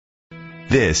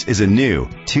This is a new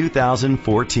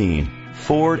 2014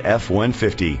 Ford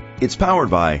F-150. It's powered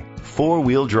by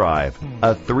four-wheel drive,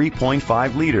 a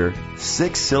 3.5-liter,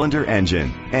 six-cylinder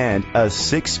engine, and a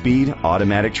six-speed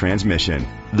automatic transmission.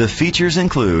 The features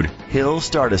include hill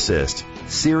start assist,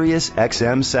 Sirius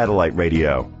XM satellite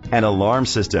radio, an alarm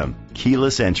system,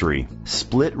 keyless entry,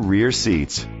 split rear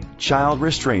seats, child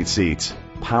restraint seats,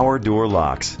 power door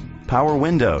locks, power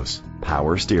windows,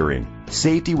 power steering.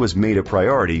 Safety was made a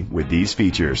priority with these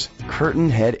features: curtain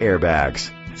head airbags,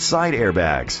 side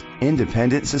airbags,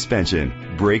 independent suspension,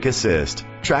 brake assist,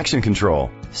 traction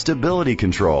control, stability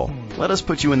control. Let us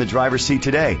put you in the driver's seat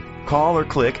today. Call or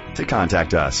click to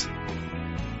contact us.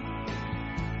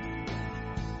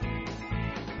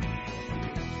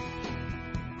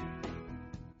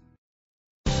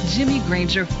 Jimmy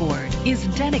Granger Ford is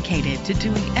dedicated to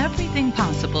doing everything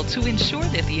possible to ensure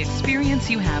that the experience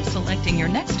you have selecting your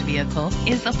next vehicle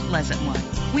is a pleasant one.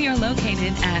 We are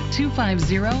located at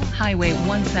 250 Highway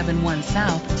 171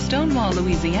 South, Stonewall,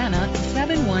 Louisiana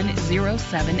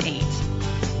 71078.